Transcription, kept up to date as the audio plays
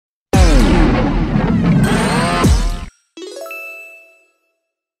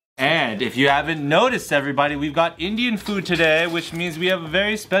And if you haven't noticed, everybody, we've got Indian food today, which means we have a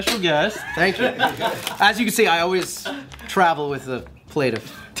very special guest. Thank you. As you can see, I always travel with a plate of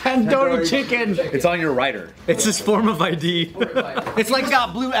tandoori chicken. It's on your rider. It's his form of ID. It's like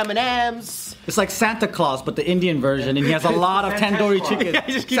got blue M&Ms. It's like Santa Claus, but the Indian version, and he has a lot of tandoori chicken. Yeah,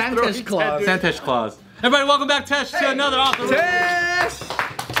 he just keeps Santa's Claus. Santa's Claus. Everybody, welcome back, Tesh, to another awesome.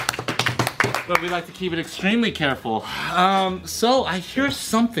 But we like to keep it extremely careful. So I hear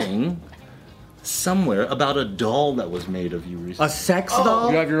something somewhere about a doll that was made of you recently. A sex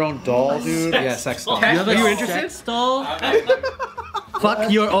doll? You have your own doll, dude? Yeah, sex doll. You have Are you a interested? sex doll?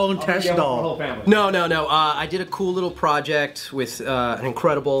 Fuck your own Tesh doll. No. I did a cool little project with an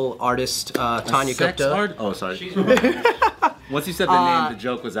incredible artist, Tanya Gupta. Oh, sorry. Once you said the name, the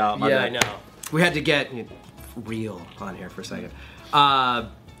joke was out. My Yeah, bad. I know. We had to get real on here for a second.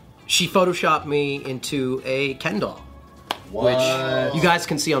 She photoshopped me into a Ken doll, which you guys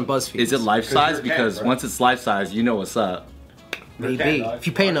can see on BuzzFeed. Is it life size? Because once it's life size, you know what's up. Maybe. If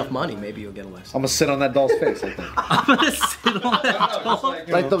you pay enough money, maybe you'll get a list. I'm gonna sit on that doll's face, I think. I'm gonna sit on that doll.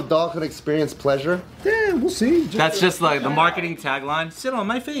 Like the doll can experience pleasure? Yeah, we'll see. That's just like the marketing tagline. Sit on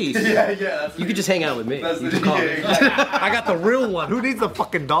my face. You could just hang out with me. You can call me. I got the real one. Who needs the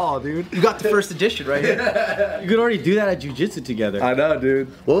fucking doll, dude? You got the first edition right here. You could already do that at jiu-jitsu together. I know, dude.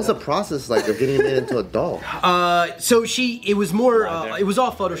 What was the process like of getting it into a doll? So it was more, it was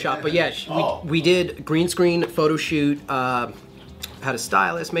all Photoshop, but yeah, we did green screen photo shoot. Had a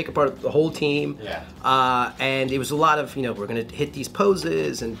stylist, makeup artist, the whole team. Yeah. And it was a lot of, we're gonna hit these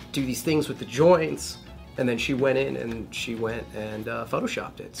poses and do these things with the joints. And then she went in and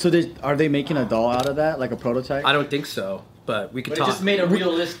photoshopped it. So are they making a doll out of that, like a prototype? I don't think so, but we could talk. just made a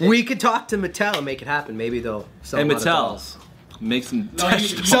realistic. We could talk to Mattel and make it happen. Maybe they'll sell And a lot of Mattel. dolls. Make some.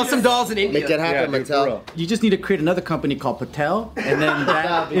 Sell some dolls in India. Make it happen, dude, for Mattel. real. You just need to create another company called Patel, and then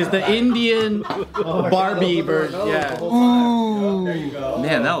that is the Indian Barbie version. Yeah. Ooh.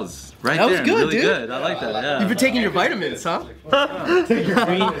 Man, that was right That was there. good, really dude. good. I like that. Yeah. You've been taking your vitamins, huh?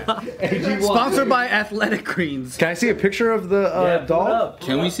 Sponsored by Athletic Greens. Can I see a picture of the doll?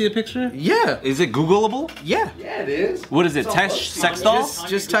 Can we see a picture? Yeah. Is it Googleable? Yeah. Yeah, it is. What is it? Tesh sex doll?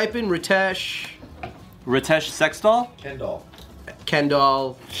 Just type in Ritesh, Ritesh sex doll? Ken doll. Ken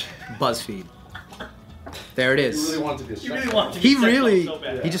doll, BuzzFeed. There it is. Really want to be a You really want to be He sexual really, so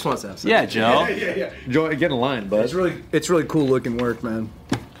bad. he just wants to have sex. Yeah, Joe. Get in line, bud. It's really cool looking work, man.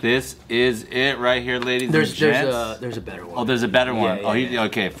 This is it right here, ladies and There's gents. there's a better one. Oh, there's a better one. Yeah, yeah,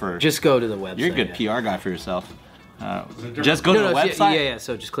 Okay, first. Just go to the website. You're a good yeah. PR guy for yourself. Just go to the website? Yeah.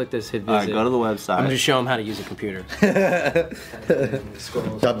 So just click this, hit visit. All right, go to the website. I'm just showing him how to use a computer.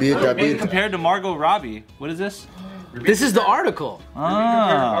 Compared to Margot Robbie, what is this? This is the article.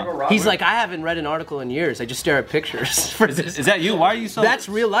 Ah. He's like, I haven't read an article in years. I just stare at pictures for this. Is that you? Why are you so... That's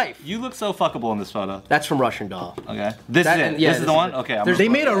real life. You look so fuckable in this photo. That's from Russian Doll. Okay. This is it? Yeah, this is the one? Okay. They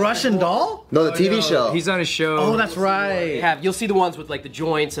made a Russian doll? No, the TV show. He's on a show. Oh, that's right. You'll see the ones with like the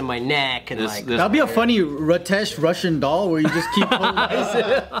joints and my neck and like. That'd be a funny Ritesh Russian doll where you just keep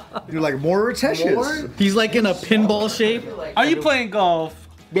You're like, more Riteshes. He's like in a pinball shape. Are you playing golf?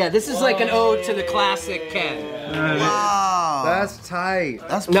 Yeah, this is like an ode to the classic Ken. Wow. That's tight.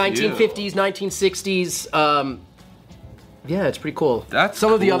 That's 1950s, 1960s. Yeah, it's pretty cool. That's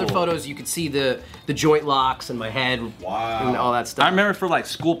some of the other cool. photos. You could see the joint locks and my head and all that stuff. I remember for like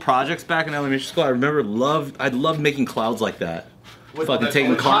school projects back in elementary school, I loved making clouds like that. Fucking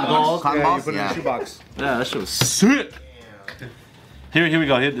taking cotton balls. Cotton Yeah, you balls? put it in Yeah. a shoebox. Yeah, that shit was sick. Here we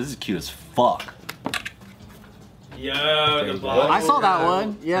go. This is cute as fuck. Yo, the box. I saw that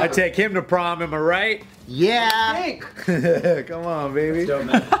one. Yeah. I take him to prom, am I right? Yeah. Come on, baby. So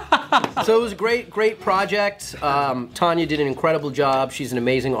it was a great project. Tanya did an incredible job. She's an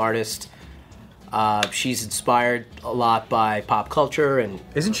amazing artist. She's inspired a lot by pop culture, and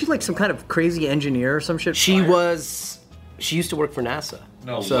Isn't she like some kind of crazy engineer or some shit? she used to work for NASA.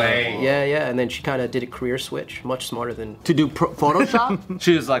 No way. Yeah, and then she kind of did a career switch, much smarter than. To do Photoshop?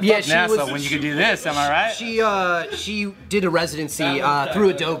 She was like, Yeah, fuck she NASA was- when you could do this, am I right? She did a residency through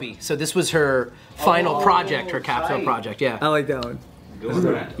Adobe, so this was her final project, her capstone project. Yeah. I like that one.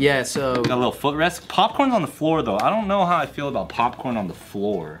 Yeah. So. Got a little footrest. Popcorn's on the floor though. I don't know how I feel about popcorn on the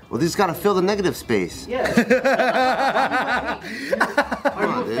floor. Well, these gotta fill the negative space. Yeah.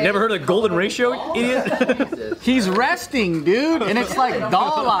 Never heard of the golden ratio, idiot? He's resting, dude, and it's like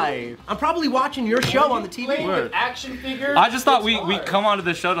doll life. I'm probably watching your show on the TV. Word. Action figure. I just thought we come onto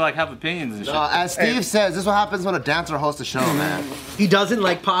the show to like have opinions and shit. As Steve says, this is what happens when a dancer hosts a show, man. He doesn't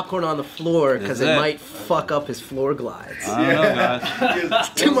like popcorn on the floor because Is it it? might fuck up his floor glides. I don't know, guys.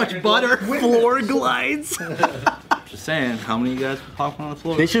 Too much butter. Floor glides. Just saying, how many of you guys put popcorn on the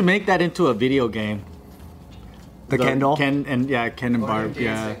floor? They should make that into a video game. The Ken doll? Ken and Barb.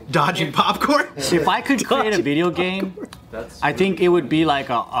 Yeah. Dodging popcorn. If I could create a video game, I think it would be like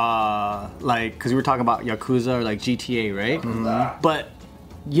because we were talking about Yakuza or like GTA, right? Mm-hmm. But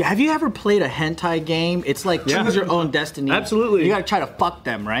have you ever played a hentai game? It's like choose your own destiny. Absolutely. You gotta try to fuck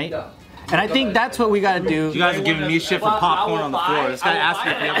them, right? And I think that's what we gotta do. You guys are giving me shit for popcorn on the floor. This guy asked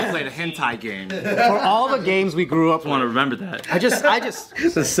me if he ever played a hentai game. For all the games we grew up I want to remember that. I just.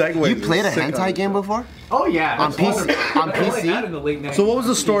 The segue. You played a hentai game before? Oh yeah. On PC? On PC? So what was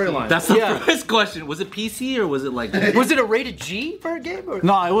the storyline? That's the first question. Was it PC or was it like... Was it a rated G for a game? Or?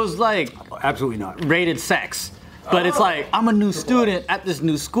 No, it was like Absolutely not. rated sex. But it's like, I'm a new student at this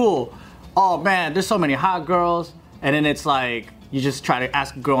new school. Oh man, there's so many hot girls. And then it's like, you just try to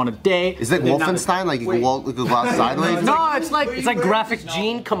ask a girl on a date. Is it Wolfenstein? Like you could go out sideways? No, it's like graphic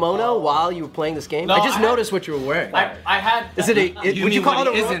jean kimono while you were playing this game. I just noticed what you were wearing. I had. Is it a? Would you call it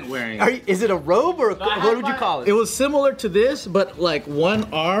a? Isn't wearing? Is it a robe or what would you call it? it was similar to this, but like one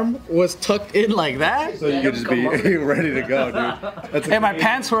arm was tucked in like that. So you could just be ready to go, dude. That's And my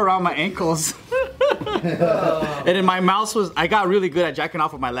pants were around my ankles. And then my mouse was, I got really good at jacking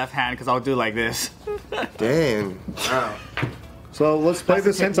off with my left hand because I would do like this. Dang. So let's play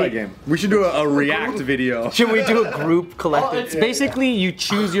this hentai game. We should do a react video. Should we do a group collective? It's basically you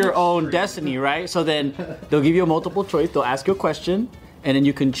choose your own destiny, right? So then they'll give you a multiple choice, they'll ask you a question, and then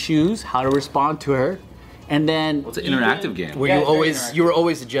you can choose how to respond to her. And then It's an interactive game. Were you were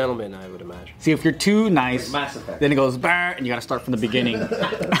always a gentleman, I would imagine. see if you're too nice, then it goes brr, and you gotta start from the beginning.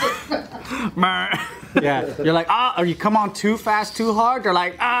 Brr. Yeah, you're like, or you come on too fast, too hard. They're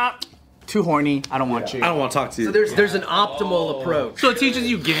like, too horny. I don't want you. I don't want to talk to you. So there's an optimal approach. So it teaches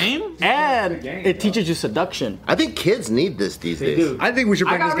you game? And it teaches you seduction. I think kids need this these days. I think we should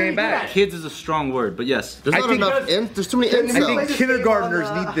bring I this got game really back. Kids is a strong word, but yes. There's not enough. There's too many I think incels.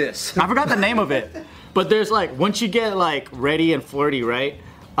 kindergartners need this. I forgot the name of it, but there's like once you get like ready and flirty, right?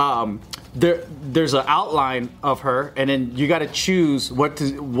 There's an outline of her, and then you got to choose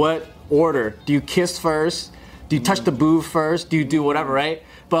what order. Do you kiss first? Do you touch the boob first? Do you do whatever, right?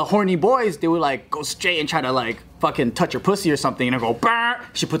 But horny boys, they would like go straight and try to like fucking touch her pussy or something, and then go brr.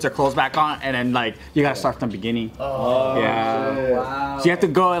 She puts her clothes back on, and then like you gotta start from the beginning. Oh, yeah. Wow. So you have to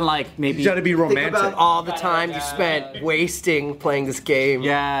go and like maybe. You gotta be Think romantic. about all the time you spent wasting playing this game.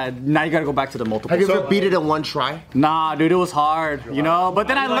 Yeah. Now you gotta go back to the multiple. Have you ever beat it in one try? Nah, dude, it was hard, you know. But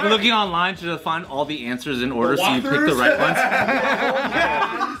then I learned. Looking online to find all the answers in order so you pick the right ones.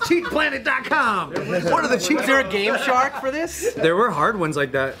 Cheatplanet.com. What are the cheats? Is there a Game Shark for this? There were hard ones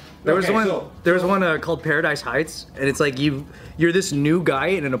like that. There was one called Paradise Heights, and it's like you're this new guy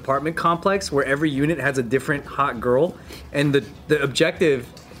in an apartment complex where every unit has a different hot girl, and the objective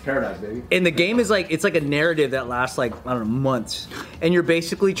Paradise, baby. in the game is like it's like a narrative that lasts like I don't know months, and you're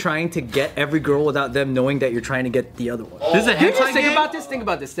basically trying to get every girl without them knowing that you're trying to get the other one. This is a You just hentai think game? about this. Think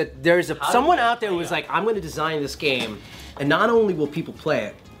about this. That there's someone out there who was like, I'm going to design this game, and not only will people play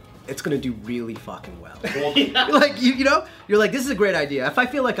it, it's going to do really fucking well. Like you know, you're like, this is a great idea. If I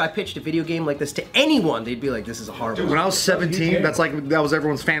feel like I pitched a video game like this to anyone, they'd be like, this is a horrible. When I was 17, that was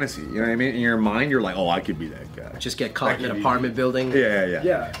everyone's fantasy. You know what I mean? In your mind, you're like, oh, I could be that guy. Just get caught in an apartment building.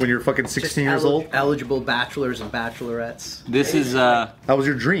 Yeah. When you're fucking 16 years old, Eligible bachelors and bachelorettes. This is that was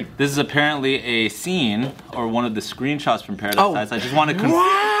your dream. this is apparently a scene or one of the screenshots from Paradise Heights. I just want to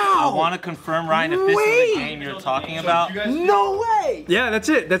I want to confirm, Ryan, if this is the game you're talking about. No way! Yeah, that's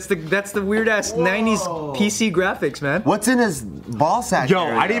it. That's the weird ass '90s PC graphics, man. What's in his ball sack? Yo,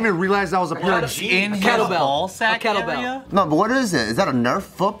 area? I didn't even realize that was a part of In his kettlebell. ball sack A kettlebell. area? No, but what is it? Is that a Nerf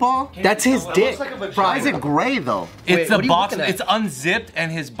football? That's his dick. Why is it gray though? It's Wait, the what are you boxer. looking at? It's unzipped,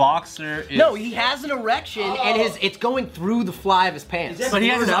 and his boxer is. No, he has an erection, and it's going through the fly of his pants. But he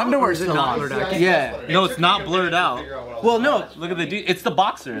has his underwear still on. Yeah. No, it's not blurred out. Well, no, Look at the dude. It's the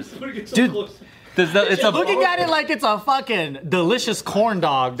boxers. dude. It's a Looking at it like it's a fucking delicious corn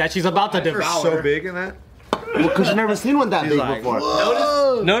dog that she's about to They're devour. so big in that. Well, because you've never seen one that big like,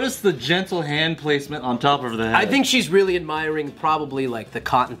 before. Notice the gentle hand placement on top of the head. I think she's really admiring probably like the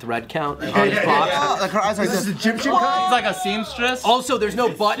cotton thread count on his box. Oh, like her eyes like this. Egyptian He's like a seamstress. Also, there's no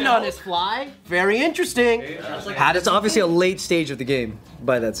button on his fly. Very interesting. That's obviously a late stage of the game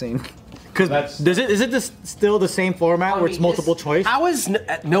by that scene. Because is it still the same format where it's multiple choice? How is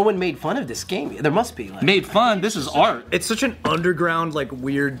no one made fun of this game? There must be. Like, Made fun. This is art. It's such an underground, like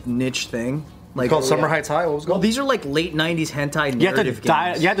weird niche thing. Like called Summer Heights High. What was it Well, called? these are like late '90s hentai You have to narrative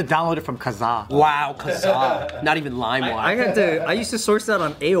games. you have to download it from Kazaa. wow, Kazaa. Not even LimeWire. I used to source that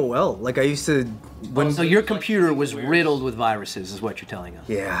on AOL. Like I used to So your computer was riddled with viruses, is what you're telling us.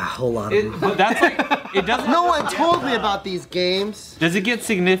 Yeah, a whole lot of them. But that's like it doesn't. No one told me about these games. Does it get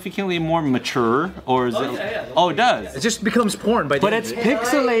significantly more mature, or is it? Oh, it does. It just becomes porn by the But end it's of it.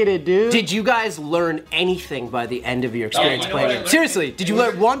 pixelated, dude. Did you guys learn anything by the end of your experience playing it? Seriously, did you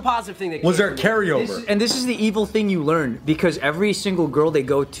learn one positive thing that Was came there a from it? carryover? And this is the evil thing you learn because every single girl they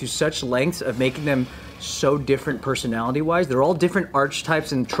go to such lengths of making them so different personality-wise. They're all different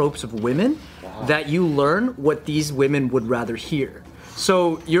archetypes and tropes of women that you learn what these women would rather hear.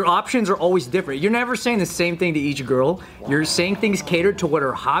 So your options are always different. You're never saying the same thing to each girl. You're saying things catered to what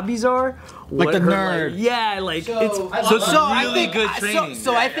her hobbies are. Like the nerd. It's I think good training.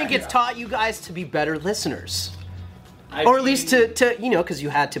 So I think it's taught you guys to be better listeners. Or at least to because you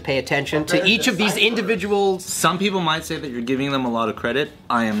had to pay attention to each of these individuals. Some people might say that you're giving them a lot of credit.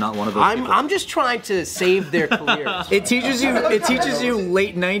 I am not one of those people. I'm just trying to save their careers. It teaches you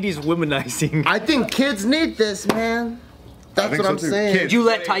late 90s womanizing. I think kids need this, man. That's think what I'm so, too. saying. Kids. Did you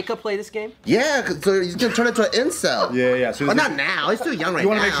let Taika play this game? Yeah, so he's gonna turn into an incel. Yeah. So Well, not now. He's too young right you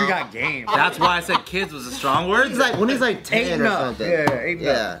want now. to make sure you got game. That's why I said kids was a strong word. He's like when he's like 10 Ain't or enough. something. Yeah, ain't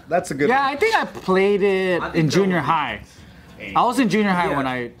enough. Yeah. That's a good Yeah, one. I think I played it in junior high. I was in junior high when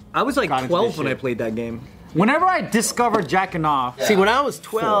I was like got into 12 this when I shit. played that game. Whenever I discovered jacking off, See, when I was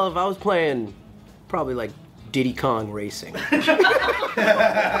 12, I was playing probably like Diddy Kong Racing.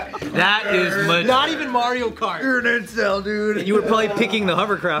 That is much. Not even Mario Kart. You're an incel, dude. You were probably picking the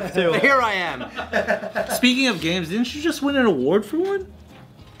hovercraft too. Here I am. Speaking of games, didn't you just win an award for one?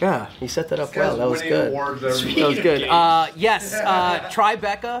 Yeah, you set that up well. That was good. That was good. Yes,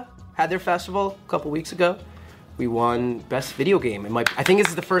 Tribeca had their festival a couple weeks ago. We won Best Video Game. I think this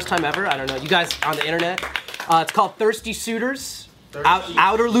is the first time ever. I don't know. You guys on the internet. It's called Thirsty Suitors.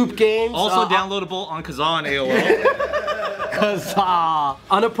 Outer Loop Games. Also downloadable on Kazaa and AOL. because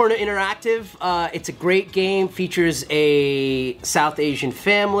Annapurna Interactive. It's a great game. Features a South Asian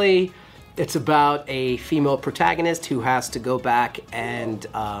family. It's about a female protagonist who has to go back and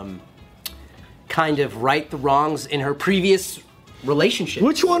kind of right the wrongs in her previous relationship.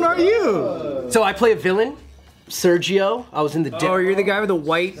 Which one are you? So I play a villain, Sergio. I was in the. Oh, you're the guy with the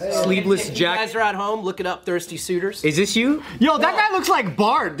white sleeveless If you guys jacket. are at home, look it up. Thirsty Suitors. Is this you? yo, that guy looks like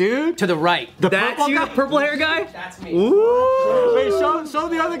Bart, dude. To the right. That's you, the purple hair guy? That's me. Ooh. Wait, show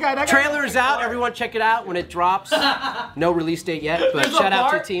the other guy. That guy. Trailer is out. Everyone check it out when it drops. No release date yet, but shout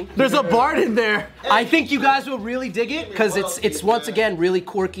out to the team. There's a Bart in there. I think you guys will really dig it because it's once again really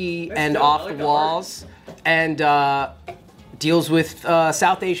quirky and off the walls, and deals with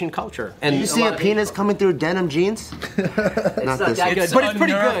South Asian culture. And You see a penis coming through denim jeans? Not this that one. good, but it's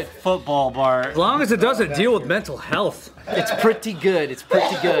pretty Nerf good. Football bar. As long as it doesn't deal with mental health. It's pretty good. It's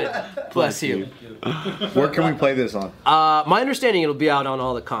pretty good. Bless you. Where can we play this on? My understanding, it'll be out on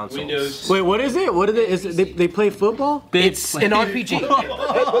all the consoles. Wait, what is it? What is it? Is it they play football? It's an RPG.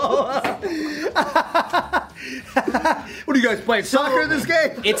 What are you guys playing? Soccer in this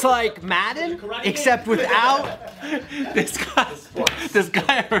game? It's like Madden, except without. This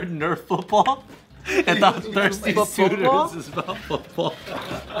guy heard Nerf football and thought Thirsty Football? Suitors is about football.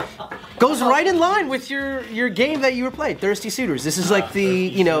 Goes right in line with your game that you were playing, Thirsty Suitors. This is like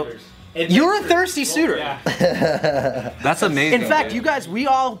you're a thirsty suitor. That's amazing. In fact, you guys, we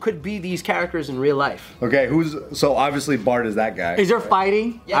all could be these characters in real life. Okay, so obviously Bart is that guy. Is there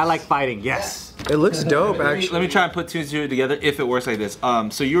fighting? Yes. I like fighting. Yes. It looks dope, actually. Let me try and put two and two together if it works like this.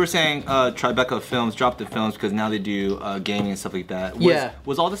 So you were saying Tribeca Films dropped the films because now they do gaming and stuff like that.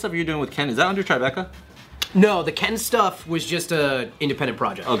 Was all the stuff you're doing with Ken, is that under Tribeca? No, the Ken stuff was just a independent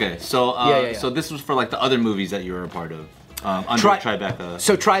project. Okay, so Yeah. so this was for like the other movies that you were a part of under Tribeca.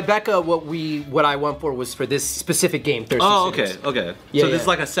 So Tribeca, what I went for was for this specific game, Thirsty Oh, Suitors. okay. Yeah, So this yeah. is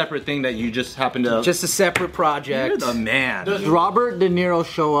like a separate thing that you just happened to. Just a separate project. You're the man. Does Robert De Niro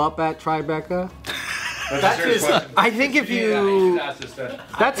show up at Tribeca? I think if you,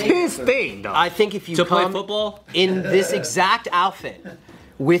 That's his thing, though. I think if you To play come football? in this exact outfit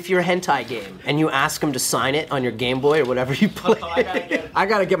with your hentai game and you ask him to sign it on your Game Boy or whatever you play. I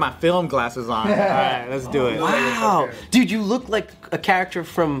gotta get my film glasses on. All right, let's do it. Wow, dude, you look like a character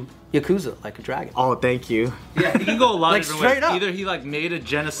from Yakuza, like a dragon. Oh, thank you. Yeah, he can go a lot Like, of different straight ways. up. Either he like made a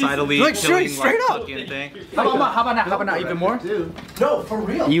genocidally Like, killing straight like, up. fucking thing. How about now? Even more? No, for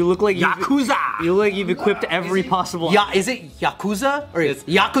real. You look like Yakuza. You look like you've equipped every possible. Is it Yakuza or it's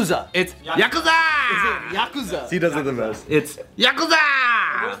Yakuza? It's Yakuza! Yakuza. He does it the best. It's Yakuza!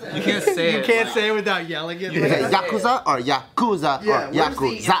 You can't say it. say it without yelling it. Is it Yakuza or Yakuza or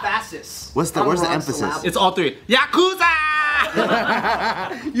Yakuza? emphasis? Where's the emphasis? It's all three. Yakuza!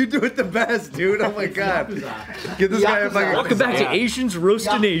 You do it the best, dude. Oh my god. Get this guy a fucking. Welcome back to Asians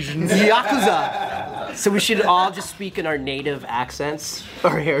Roasting Asians. Yakuza. So we should all just speak in our native accents,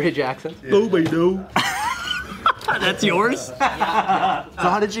 our heritage accents. That's yours? So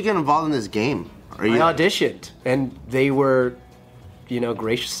how did you get involved in this game? Are you I auditioned, and they were,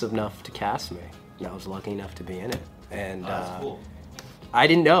 gracious enough to cast me. And I was lucky enough to be in it. And That's cool. I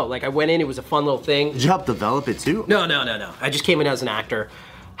didn't know. Like, I went in, it was a fun little thing. Did you help develop it too? No. I just came in as an actor.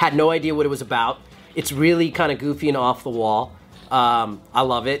 Had no idea what it was about. It's really kind of goofy and off the wall. I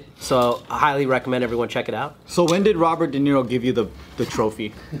love it, so I highly recommend everyone check it out. So when did Robert De Niro give you the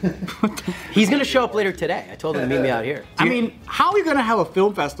trophy? He's gonna show up later today. I told him to meet me out here. I mean, how are you gonna have a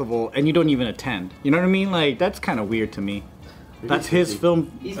film festival and you don't even attend? You know what I mean? Like, that's kind of weird to me. That's his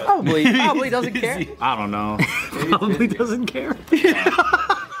film. He probably doesn't care. I don't know. Probably doesn't care.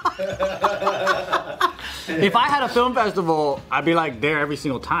 If I had a film festival, I'd be like there every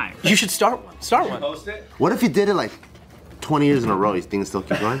single time. You should start one. Start one. Post it. What if you did it like 20 years in a row? You think it still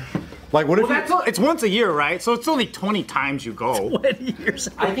keep going? Like, what if It's once a year, right? So it's only 20 times you go. 20 years.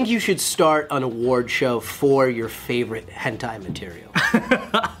 I think you should start an award show for your favorite hentai material.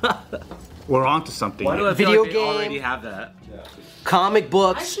 We're on to something. Why do I feel Video like they already game. have that? Comic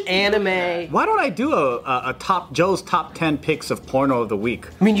books, anime. Why don't I do a Joe's top 10 picks of porno of the week?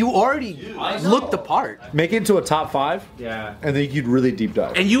 I mean, you already looked the part. make it into a top 5? Yeah. And then you'd really deep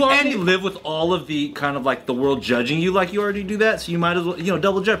dive. And you already live with all of the kind of like the world judging you, like you already do that, so you might as well,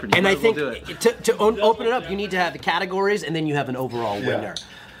 double jeopardy. And You I might as well think do it. to open it up, you need to have the categories, and then you have an overall winner.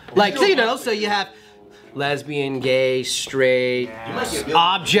 Like, so you have lesbian, gay, straight,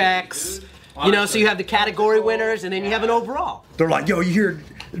 objects. So you have the category winners, and then you have an overall. They're like, yo, you hear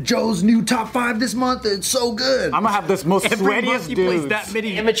Joe's new top 5 this month? It's so good. I'm gonna have this most Every month sweatiest he plays dude. that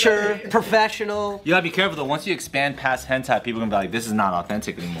many. Amateur, professional. You gotta be careful though. Once you expand past hentai, people are gonna be like, "This is not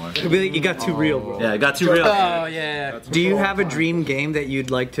authentic anymore." It'll be like, you got too real, bro. Yeah, it got too real. Oh yeah. Do you have a dream game that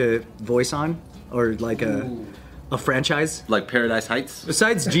you'd like to voice on, or like a franchise? Like Paradise Heights.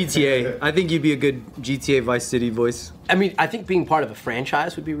 Besides GTA, I think you'd be a good GTA Vice City voice. I mean, I think being part of a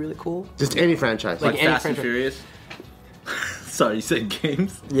franchise would be really cool. Just any franchise. Like Like any Fast and franchise. Furious. Sorry, you said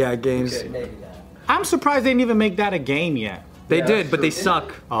games. Yeah, games. I'm surprised they didn't even make that a game yet. They did, but they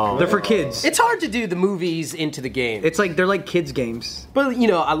suck. They're for kids. It's hard to do the movies into the game. It's like they're like kids games. But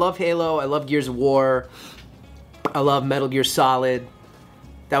I love Halo. I love Gears of War. I love Metal Gear Solid.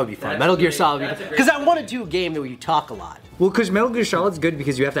 That would be fun. Metal Gear Solid. Because I want to do a game where you talk a lot. Well, because Metal Gear Solid's good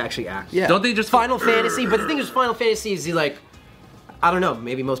because you have to actually act. Yeah. Don't they just- Final Fantasy? But the thing is, Final Fantasy is like, I don't know.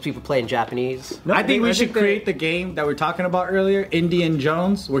 Maybe most people play in Japanese. No, I think we I should create the game that we are talking about earlier, Indian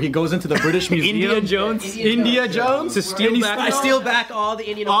Jones, where he goes into the British Museum. India Jones. India Jones To steal and he back- I steal back all the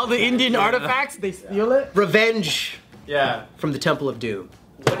Indian all the Indian artifacts. They steal it. Revenge Yeah. from the Temple of Doom.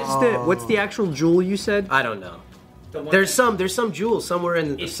 What's the actual jewel you said? I don't know. There's some jewel somewhere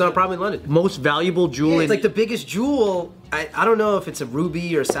in probably in London. Most valuable jewel It's in, like the biggest jewel. I don't know if it's a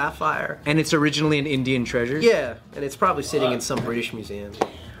ruby or a sapphire. and it's originally an Indian treasure. Yeah, and it's probably sitting in some British museum,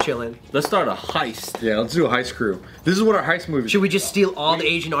 chilling. Let's start a heist. Yeah, let's do a heist crew. This is what our heist movie Should we just steal all the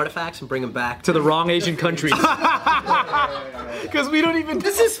Asian artifacts and bring them back? To the wrong Asian countries. Because we don't even.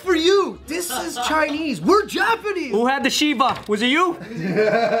 This is for you. This is Chinese. We're Japanese. Who had the Shiva? Was it you?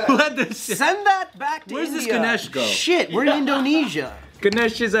 Who had this? Send that back to Where's this India. Ganesh go? Shit, we're in Indonesia.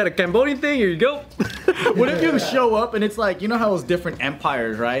 Ganesh is at a Cambodian thing. Here you go. What if you show up and it's like, you know how it was different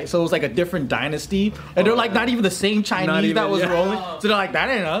empires, right? So it was like a different dynasty, and they're like not even the same Chinese even, that was yeah. rolling. So they're like, that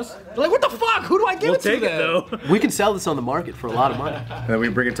ain't us. They're like, what the fuck? Who do I give We'll it to take it then? though. We can sell this on the market for a lot of money. And then we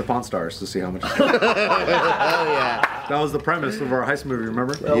bring it to Pawn Stars to see how much. That was the premise of our heist movie,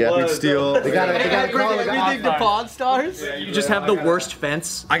 remember? Yeah. We'd steal. They gotta call it Everything to Pawn Stars? You just have the worst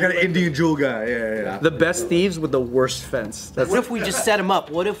fence. I got an Indian jewel guy. Yeah. The best thieves with the worst fence. That's What if we just set them up?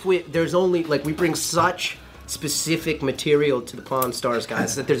 What if there's only, we bring such specific material to the Pawn Stars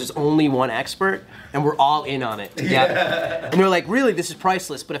guys that there's just only one expert and we're all in on it together. And they're like, really, this is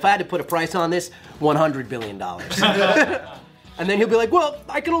priceless, but if I had to put a price on this, $100 billion. And then he'll be like, well,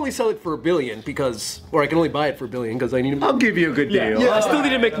 I can only sell it for $1 billion or I can only buy it for $1 billion because I need I'll give you a good deal. I still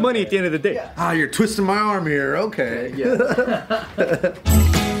need to make money at the end of the day. Ah, you're twisting my arm here. Okay.